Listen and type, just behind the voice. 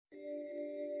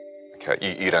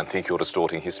You don't think you're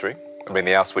distorting history? I mean,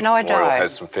 the Auschwitz No, I Memorial don't.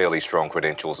 has some fairly strong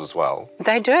credentials as well.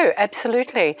 They do,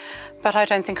 absolutely. But I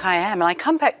don't think I am. And I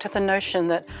come back to the notion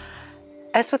that,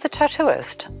 as with the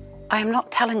tattooist, I am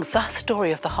not telling the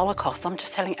story of the Holocaust. I'm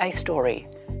just telling a story.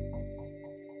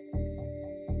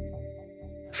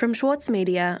 From Schwartz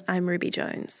Media, I'm Ruby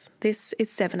Jones. This is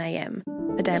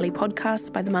 7am, a daily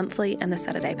podcast by The Monthly and The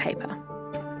Saturday Paper.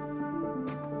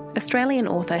 Australian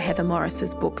author Heather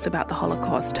Morris's books about the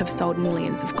Holocaust have sold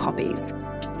millions of copies,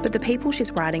 but the people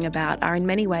she's writing about are in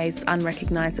many ways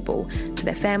unrecognisable to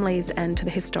their families and to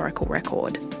the historical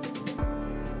record.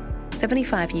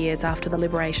 75 years after the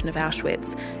liberation of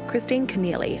Auschwitz, Christine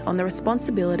Keneally on the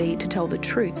responsibility to tell the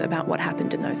truth about what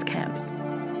happened in those camps.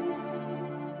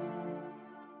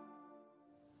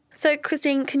 So,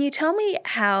 Christine, can you tell me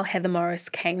how Heather Morris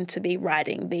came to be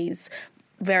writing these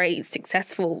very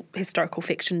successful historical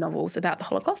fiction novels about the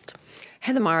Holocaust?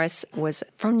 Heather Morris was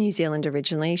from New Zealand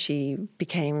originally. She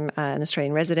became an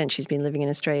Australian resident. She's been living in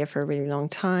Australia for a really long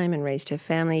time and raised her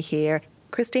family here.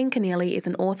 Christine Keneally is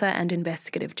an author and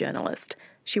investigative journalist.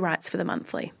 She writes for The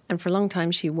Monthly. And for a long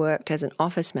time she worked as an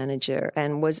office manager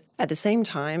and was, at the same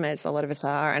time, as a lot of us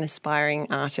are, an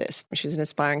aspiring artist. She was an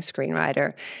aspiring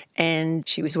screenwriter. And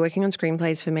she was working on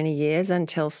screenplays for many years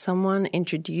until someone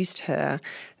introduced her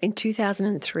in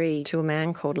 2003 to a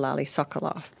man called Lali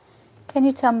Sokoloff. Can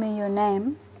you tell me your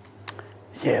name?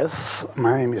 Yes,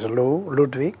 my name is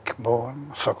Ludwig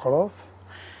born Sokolov,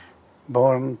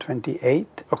 born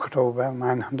 28 October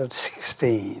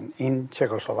 1916 in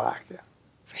Czechoslovakia.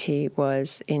 He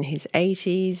was in his 80s,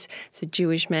 he's a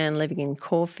Jewish man living in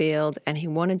Caulfield, and he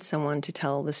wanted someone to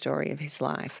tell the story of his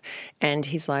life. And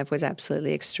his life was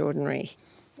absolutely extraordinary.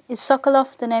 Is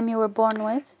Sokolov the name you were born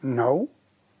with? No,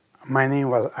 my name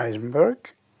was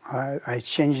Eisenberg. I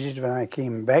changed it when I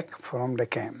came back from the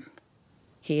camp.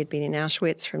 He had been in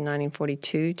Auschwitz from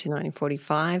 1942 to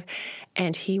 1945,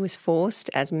 and he was forced,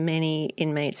 as many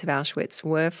inmates of Auschwitz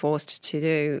were forced to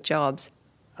do, jobs.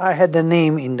 I had a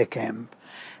name in the camp,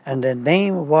 and the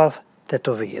name was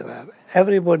Tätowierer.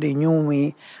 Everybody knew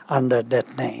me under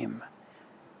that name,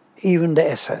 even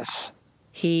the SS.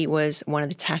 He was one of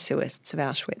the tattooists of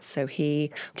Auschwitz, so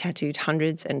he tattooed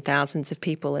hundreds and thousands of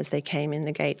people as they came in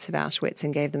the gates of Auschwitz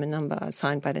and gave them a number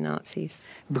assigned by the Nazis.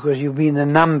 Because you've been a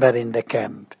number in the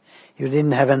camp. You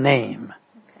didn't have a name,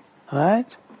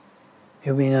 right?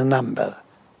 You've been a number.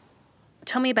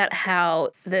 Tell me about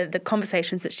how the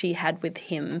conversations that she had with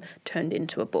him turned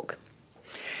into a book.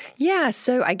 Yeah,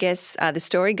 so I guess the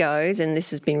story goes, and this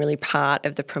has been really part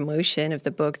of the promotion of the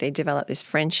book, they developed this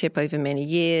friendship over many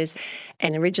years.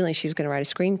 And originally she was going to write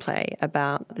a screenplay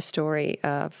about the story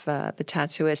of the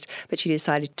tattooist, but she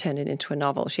decided to turn it into a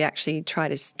novel. She actually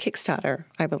tried a Kickstarter,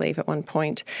 I believe, at one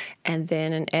point, and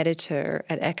then an editor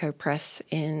at Echo Press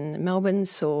in Melbourne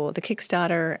saw the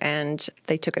Kickstarter and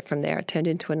they took it from there. It turned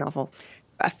into a novel,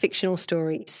 a fictional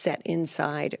story set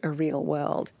inside a real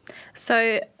world.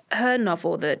 So her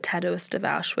novel, The Tattooist of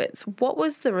Auschwitz, what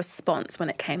was the response when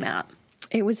it came out?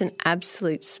 It was an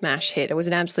absolute smash hit. It was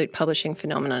an absolute publishing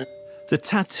phenomenon. The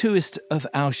Tattooist of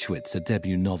Auschwitz, a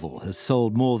debut novel, has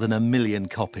sold more than 1 million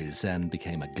copies and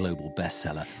became a global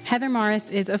bestseller. Heather Morris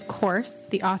is, of course,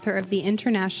 the author of the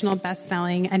international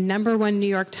best-selling and #1 New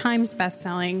York Times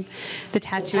best-selling The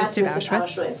Tattooist of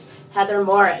Auschwitz. Heather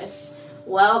Morris,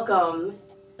 welcome.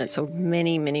 It sold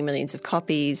many, many millions of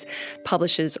copies.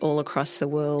 Publishers all across the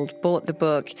world bought the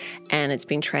book, and it's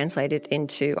been translated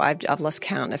into, I've lost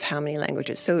count of how many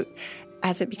languages. So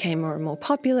as it became more and more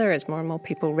popular, as more and more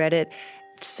people read it,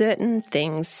 certain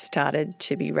things started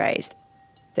to be raised.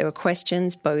 There were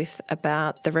questions both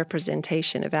about the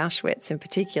representation of Auschwitz in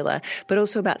particular, but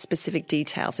also about specific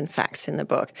details and facts in the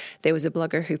book. There was a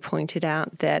blogger who pointed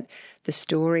out that the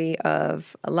story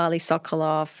of Lali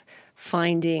Sokoloff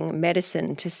finding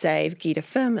medicine to save Gita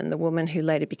Furman, the woman who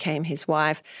later became his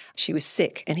wife. She was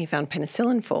sick and he found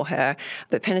penicillin for her,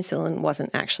 but penicillin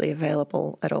wasn't actually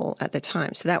available at all at the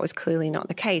time. So that was clearly not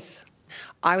the case.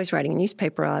 I was writing a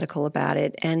newspaper article about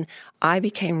it, and I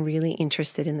became really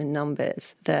interested in the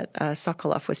numbers that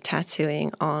Sokoloff was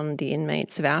tattooing on the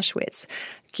inmates of Auschwitz.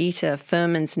 Gita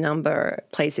Furman's number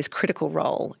plays this critical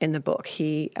role in the book.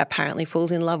 He apparently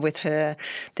falls in love with her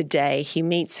the day he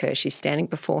meets her. She's standing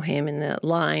before him in the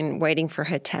line waiting for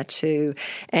her tattoo,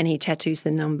 and he tattoos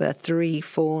the number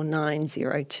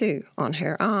 34902 on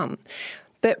her arm.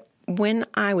 But when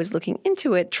I was looking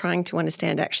into it, trying to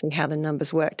understand actually how the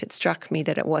numbers worked, it struck me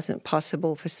that it wasn't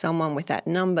possible for someone with that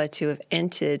number to have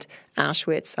entered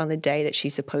Auschwitz on the day that she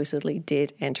supposedly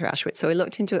did enter Auschwitz. So I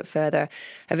looked into it further.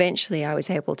 Eventually, I was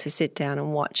able to sit down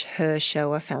and watch her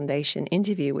Shoah Foundation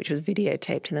interview, which was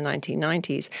videotaped in the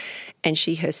 1990s. And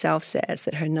she herself says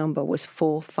that her number was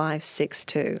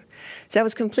 4562. So that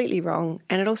was completely wrong.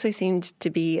 And it also seemed to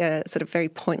be a sort of very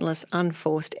pointless,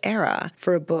 unforced error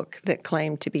for a book that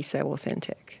claimed to be so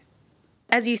authentic.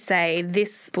 As you say,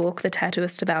 this book, The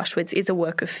Tattooist of Auschwitz, is a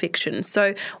work of fiction.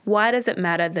 So why does it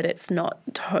matter that it's not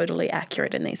totally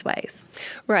accurate in these ways?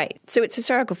 Right. So it's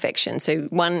historical fiction. So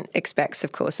one expects,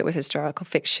 of course, that with historical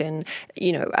fiction,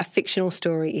 a fictional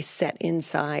story is set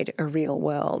inside a real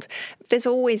world. There's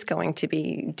always going to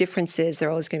be differences. There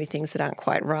are always going to be things that aren't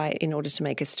quite right in order to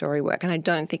make a story work. And I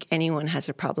don't think anyone has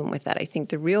a problem with that. I think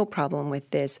the real problem with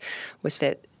this was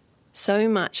that so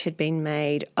much had been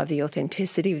made of the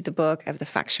authenticity of the book, of the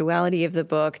factuality of the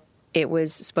book. It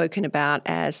was spoken about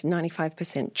as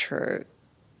 95% true,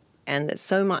 and that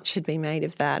so much had been made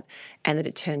of that, and that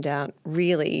it turned out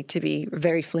really to be a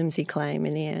very flimsy claim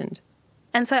in the end.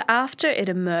 And so after it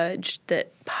emerged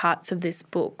that parts of this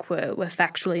book were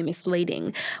factually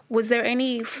misleading, was there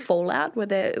any fallout? Were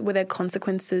there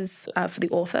consequences for the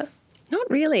author? Not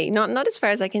really, not as far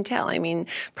as I can tell. I mean,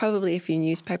 probably a few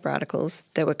newspaper articles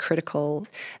that were critical.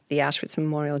 The Auschwitz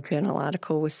Memorial Journal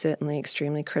article was certainly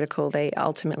extremely critical. They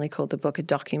ultimately called the book a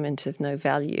document of no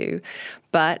value.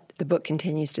 But the book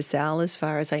continues to sell, as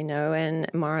far as I know,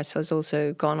 and Morris has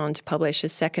also gone on to publish a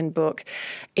second book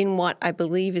in what I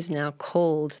believe is now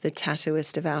called the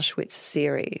Tattooist of Auschwitz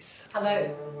series.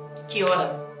 Hello, kia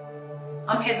ora.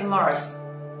 I'm Heather Morris,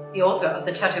 the author of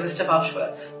The Tattooist of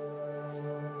Auschwitz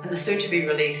and the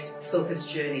soon-to-be-released Silke's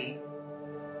Journey.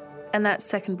 And that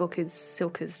second book is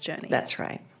Silke's Journey. That's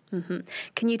right. Mm-hmm.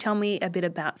 Can you tell me a bit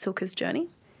about Silke's Journey?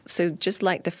 So just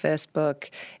like the first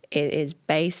book, it is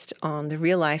based on the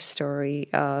real-life story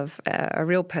of a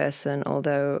real person,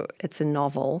 although it's a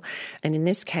novel. And in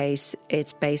this case,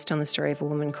 it's based on the story of a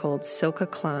woman called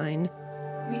Silke Klein.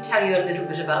 Let me tell you a little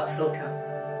bit about Silke,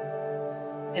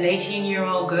 an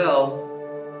 18-year-old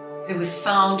girl who was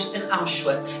found in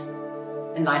Auschwitz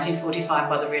in 1945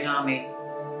 by the Red Army,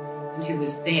 and who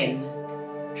was then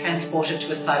transported to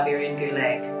a Siberian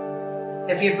gulag.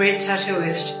 If you've read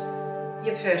Tattooist,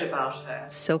 you've heard about her.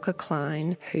 Silke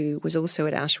Klein, who was also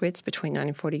at Auschwitz between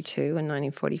 1942 and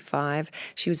 1945.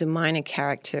 She was a minor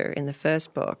character in the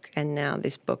first book, and now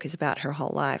this book is about her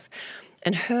whole life.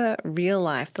 And her real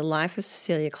life, the life of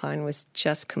Cecilia Klein, was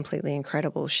just completely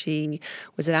incredible. She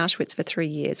was at Auschwitz for 3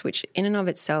 years, which in and of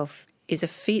itself is a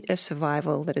feat of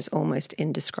survival that is almost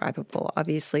indescribable.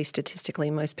 Obviously, statistically,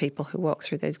 most people who walk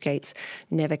through those gates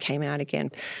never came out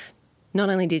again. Not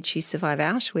only did she survive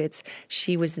Auschwitz,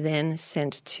 she was then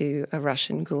sent to a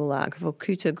Russian gulag,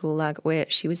 Vorkuta gulag, where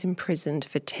she was imprisoned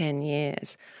for 10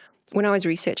 years. When I was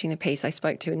researching the piece, I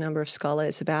spoke to a number of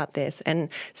scholars about this, and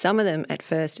some of them at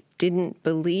first didn't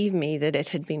believe me that it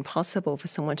had been possible for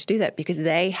someone to do that because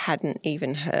they hadn't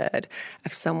even heard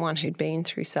of someone who'd been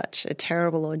through such a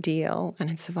terrible ordeal and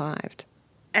had survived.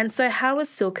 And so how was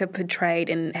Silke portrayed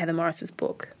in Heather Morris's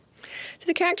book? So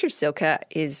the character of Silke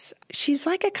she's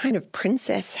like a kind of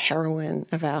princess heroine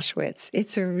of Auschwitz.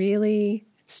 It's a really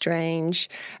strange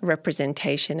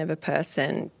representation of a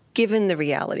person. Given the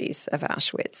realities of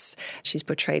Auschwitz, she's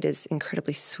portrayed as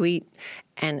incredibly sweet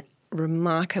and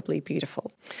remarkably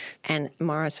beautiful. And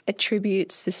Morris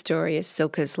attributes the story of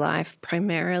Silke's life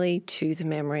primarily to the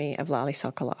memory of Lali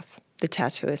Sokolov, the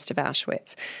tattooist of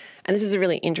Auschwitz. And this is a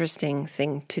really interesting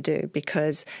thing to do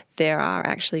because there are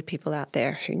actually people out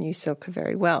there who knew Silke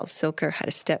very well. Silke had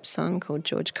a stepson called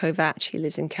George Kovac. He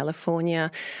lives in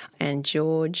California, and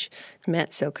George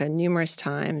met Silke numerous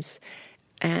times.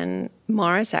 And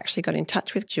Morris actually got in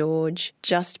touch with George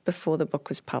just before the book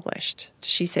was published.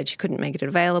 She said she couldn't make it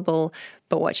available,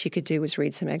 but what she could do was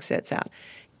read some excerpts out.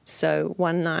 So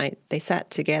one night they sat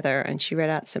together and she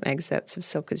read out some excerpts of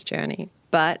Silke's Journey.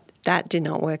 But that did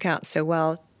not work out so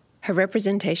well. Her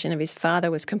representation of his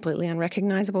father was completely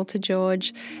unrecognizable to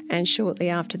George, and shortly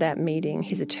after that meeting,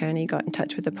 his attorney got in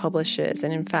touch with the publishers,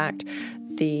 and in fact,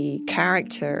 the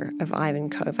character of Ivan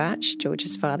Kovac,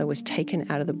 George's father, was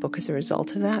taken out of the book as a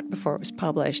result of that before it was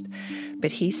published.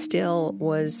 But he still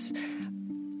was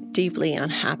deeply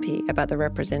unhappy about the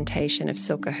representation of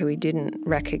Silke, who he didn't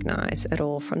recognize at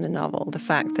all from the novel. The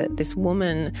fact that this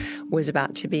woman was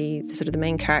about to be sort of the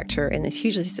main character in this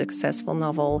hugely successful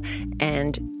novel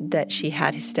and that she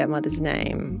had his stepmother's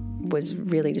name was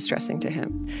really distressing to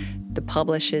him. The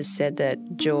publishers said that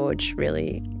George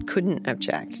really couldn't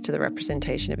object to the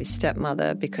representation of his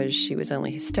stepmother because she was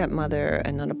only his stepmother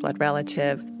and not a blood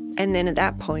relative. And then at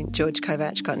that point, George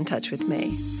Kovacs got in touch with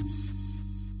me.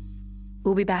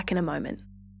 We'll be back in a moment.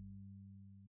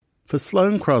 For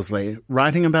Sloane Crosley,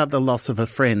 writing about the loss of a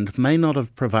friend may not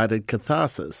have provided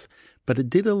catharsis, but it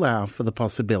did allow for the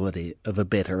possibility of a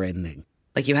better ending.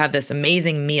 Like, you have this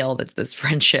amazing meal that's this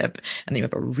friendship, and then you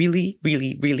have a really,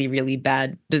 really, really, really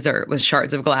bad dessert with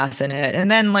shards of glass in it. And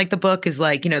then, like, the book is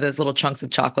like, those little chunks of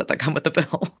chocolate that come with the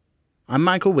bill. I'm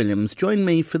Michael Williams. Join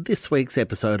me for this week's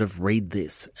episode of Read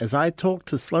This as I talk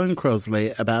to Sloane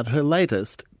Crosley about her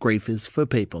latest, Grief is for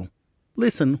People.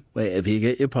 Listen wherever you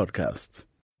get your podcasts.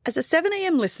 As a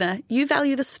 7am listener, you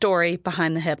value the story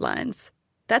behind the headlines.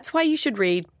 That's why you should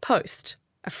read Post,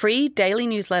 a free daily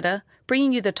newsletter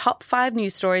bringing you the top 5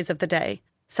 news stories of the day,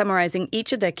 summarising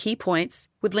each of their key points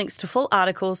with links to full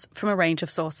articles from a range of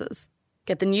sources.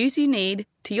 Get the news you need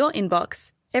to your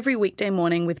inbox every weekday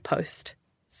morning with Post.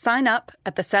 Sign up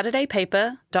at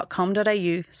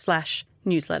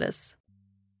thesaturdaypaper.com.au/newsletters.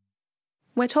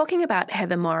 We're talking about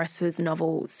Heather Morris's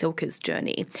novel Silka's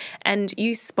Journey, and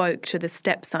you spoke to the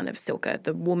stepson of Silka,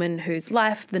 the woman whose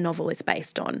life the novel is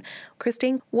based on.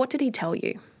 Christine, what did he tell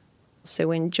you? So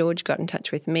when George got in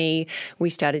touch with me,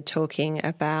 we started talking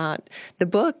about the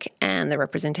book and the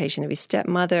representation of his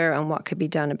stepmother and what could be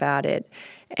done about it.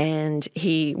 And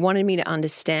he wanted me to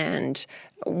understand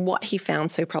what he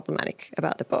found so problematic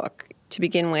about the book. To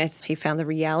begin with, he found the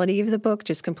reality of the book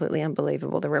just completely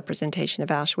unbelievable. The representation of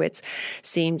Auschwitz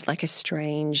seemed like a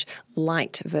strange,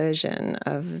 light version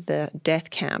of the death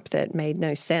camp that made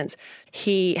no sense.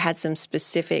 He had some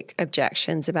specific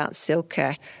objections about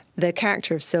Silka. The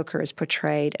character of Silka is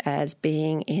portrayed as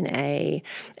being in an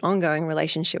ongoing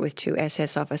relationship with 2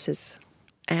 SS officers,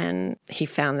 and he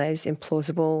found those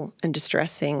implausible and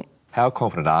distressing. How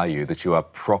confident are you that you are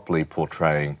properly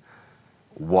portraying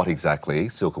what exactly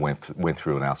Silka went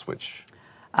through in Auschwitz?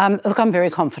 Look, I'm very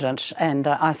confident, and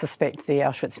I suspect the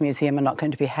Auschwitz Museum are not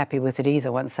going to be happy with it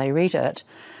either once they read it.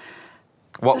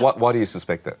 Why do you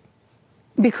suspect that?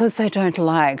 Because they don't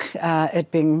like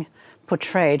it being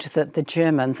portrayed that the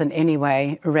Germans in any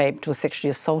way raped or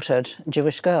sexually assaulted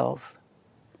Jewish girls.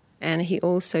 And he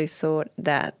also thought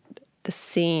that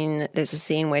there's a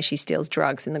scene where she steals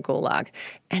drugs in the Gulag,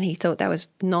 and he thought that was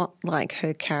not like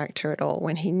her character at all.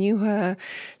 When he knew her,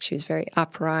 she was very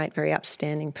upright, very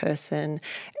upstanding person.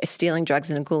 Stealing drugs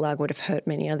in a Gulag would have hurt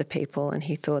many other people, and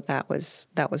he thought that was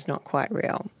not quite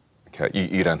real. Okay,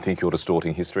 you don't think you're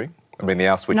distorting history? I mean, the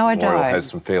Auschwitz Memorial has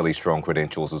some fairly strong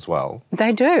credentials as well.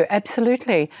 They do,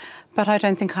 absolutely. But I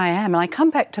don't think I am. And I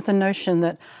come back to the notion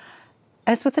that,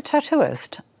 as with the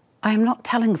tattooist, I am not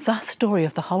telling the story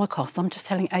of the Holocaust. I'm just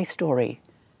telling a story.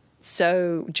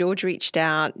 So George reached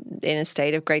out in a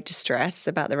state of great distress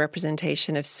about the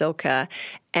representation of Silka,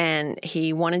 and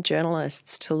he wanted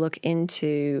journalists to look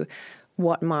into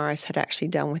what Morris had actually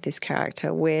done with this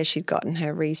character, where she'd gotten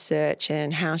her research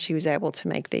and how she was able to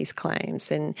make these claims.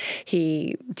 And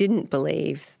he didn't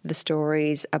believe the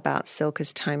stories about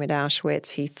Silka's time at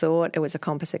Auschwitz. He thought it was a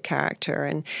composite character,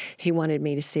 and he wanted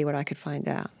me to see what I could find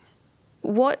out.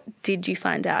 What did you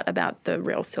find out about the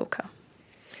real Silka?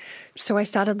 So I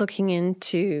started looking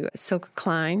into Silka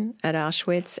Klein at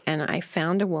Auschwitz, and I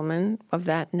found a woman of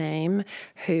that name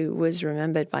who was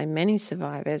remembered by many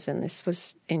survivors, and this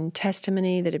was in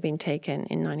testimony that had been taken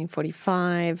in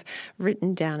 1945,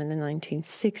 written down in the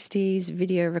 1960s,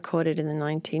 video recorded in the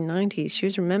 1990s. She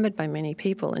was remembered by many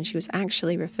people, and she was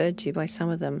actually referred to by some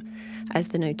of them as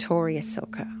the notorious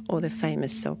Silka or the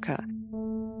famous Silka.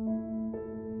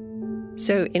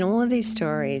 So in all of these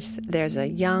stories, there's a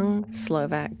young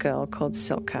Slovak girl called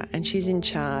Silka, and she's in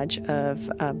charge of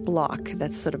a block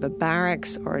that's sort of a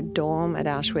barracks or a dorm at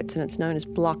Auschwitz, and it's known as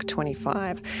Block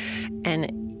 25. And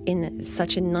in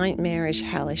such a nightmarish,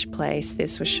 hellish place,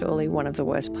 this was surely one of the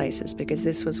worst places, because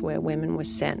this was where women were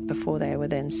sent before they were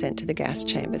then sent to the gas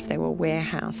chambers. They were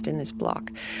warehoused in this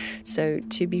block. So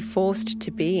to be forced to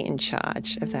be in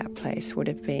charge of that place would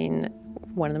have been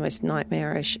one of the most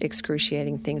nightmarish,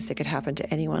 excruciating things that could happen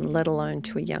to anyone, let alone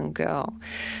to a young girl.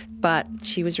 But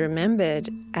she was remembered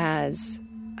as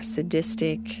a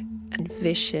sadistic and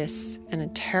vicious and a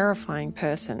terrifying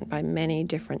person by many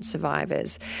different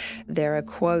survivors. There are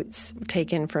quotes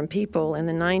taken from people in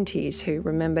the 90s who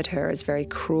remembered her as very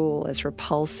cruel, as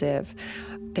repulsive.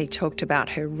 They talked about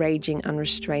her raging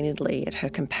unrestrainedly at her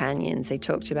companions. They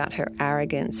talked about her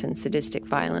arrogance and sadistic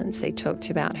violence. They talked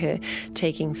about her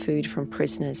taking food from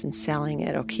prisoners and selling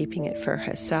it or keeping it for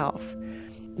herself.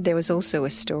 There was also a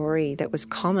story that was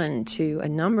common to a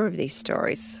number of these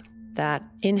stories. that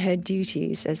in her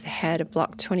duties as the head of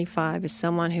Block 25, as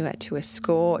someone who had to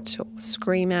escort or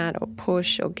scream at or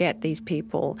push or get these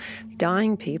people,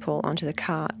 dying people, onto the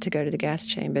cart to go to the gas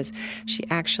chambers, she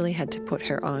actually had to put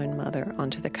her own mother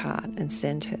onto the cart and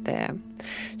send her there.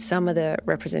 Some of the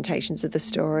representations of the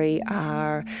story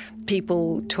are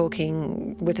people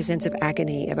talking with a sense of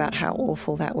agony about how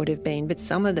awful that would have been, but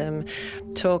some of them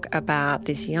talk about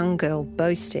this young girl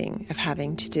boasting of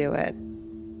having to do it.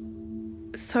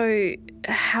 So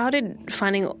how did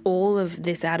finding all of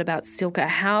this out about Silke,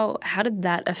 how did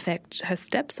that affect her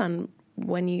stepson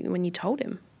when you told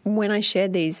him? When I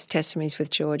shared these testimonies with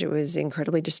George, it was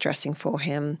incredibly distressing for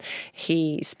him.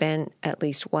 He spent at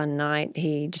least one night,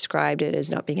 he described it as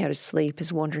not being able to sleep,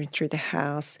 as wandering through the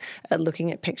house,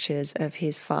 looking at pictures of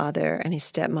his father and his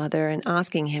stepmother and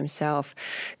asking himself,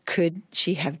 could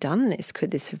she have done this?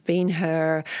 Could this have been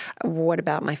her? What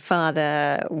about my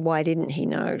father? Why didn't he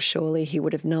know? Surely he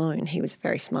would have known. He was a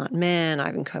very smart man.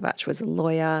 Ivan Kovac was a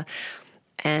lawyer.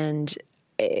 And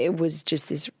it was just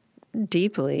this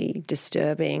deeply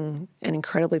disturbing and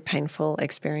incredibly painful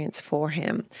experience for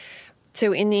him.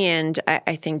 So in the end,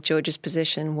 I think George's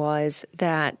position was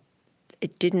that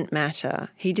it didn't matter.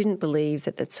 He didn't believe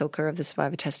that the Silke of the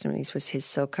survivor testimonies was his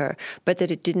Silke, but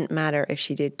that it didn't matter if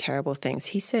she did terrible things.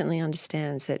 He certainly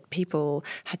understands that people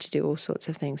had to do all sorts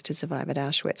of things to survive at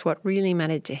Auschwitz. What really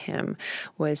mattered to him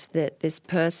was that this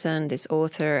person, this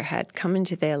author, had come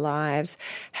into their lives,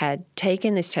 had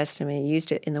taken this testimony,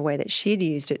 used it in the way that she'd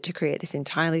used it to create this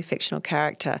entirely fictional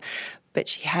character, but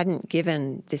she hadn't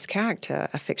given this character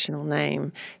a fictional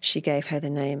name. She gave her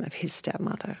the name of his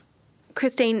stepmother.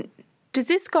 Christine, does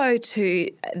this go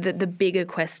to the bigger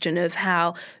question of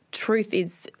how truth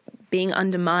is being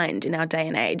undermined in our day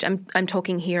and age? I'm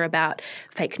talking here about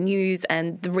fake news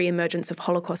and the re-emergence of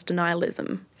Holocaust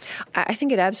denialism. I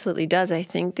think it absolutely does. I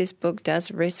think this book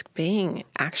does risk being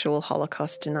actual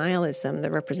Holocaust denialism. The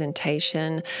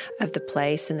representation of the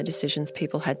place and the decisions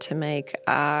people had to make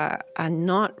are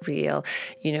not real.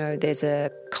 You know, there's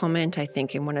a comment, I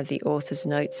think, in one of the author's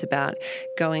notes about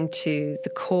going to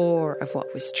the core of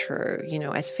what was true, you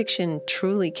know, as fiction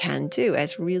truly can do,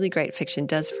 as really great fiction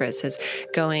does for us, as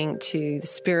going to the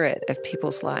spirit of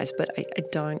people's lives. But I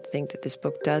don't think that this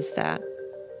book does that.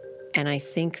 And I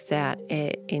think that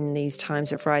in these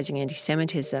times of rising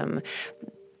anti-Semitism,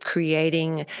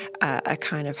 creating a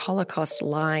kind of Holocaust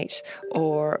light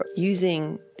or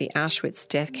using the Auschwitz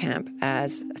death camp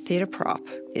as a theatre prop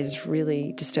is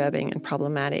really disturbing and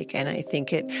problematic. And I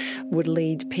think it would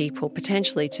lead people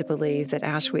potentially to believe that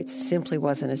Auschwitz simply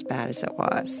wasn't as bad as it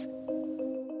was.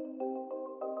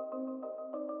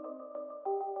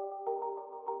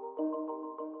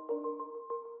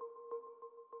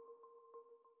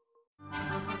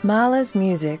 Mahler's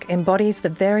music embodies the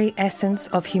very essence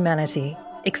of humanity.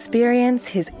 Experience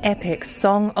his epic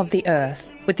Song of the Earth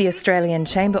with the Australian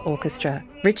Chamber Orchestra,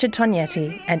 Richard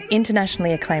Tognetti, and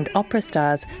internationally acclaimed opera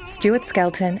stars Stuart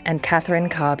Skelton and Catherine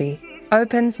Carby.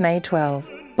 Opens May 12.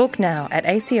 Book now at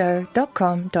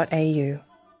aco.com.au.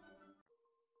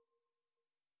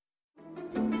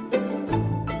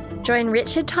 Join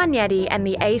Richard Tognetti and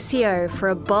the ACO for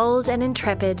a bold and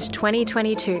intrepid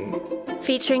 2022.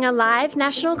 Featuring a live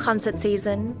national concert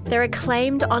season, their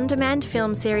acclaimed on-demand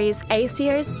film series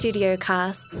ACO's Studio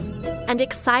Casts, and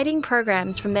exciting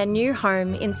programs from their new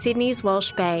home in Sydney's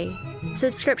Walsh Bay.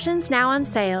 Subscriptions now on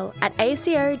sale at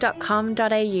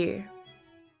aco.com.au.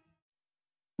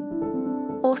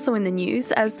 Also in the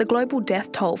news, as the global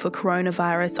death toll for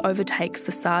coronavirus overtakes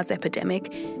the SARS epidemic,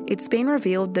 it's been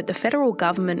revealed that the federal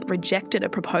government rejected a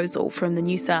proposal from the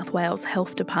New South Wales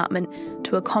Health Department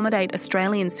to accommodate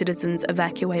Australian citizens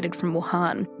evacuated from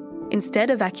Wuhan. Instead,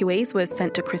 evacuees were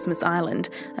sent to Christmas Island,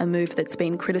 a move that's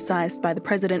been criticised by the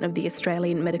President of the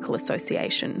Australian Medical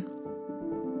Association.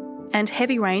 And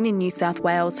heavy rain in New South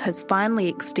Wales has finally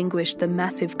extinguished the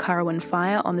massive Currowan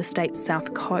fire on the state's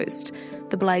south coast.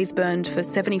 The blaze burned for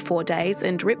 74 days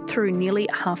and ripped through nearly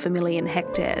 500,000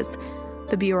 hectares.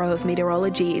 The Bureau of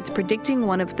Meteorology is predicting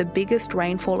one of the biggest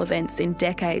rainfall events in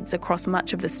decades across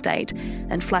much of the state,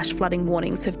 and flash flooding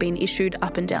warnings have been issued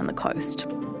up and down the coast.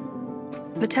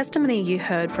 The testimony you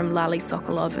heard from Lali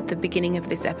Sokolov at the beginning of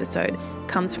this episode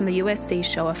comes from the USC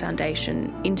Shoah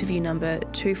Foundation, interview number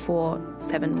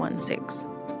 24716.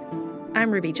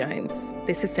 I'm Ruby Jones.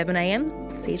 This is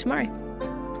 7am. See you tomorrow.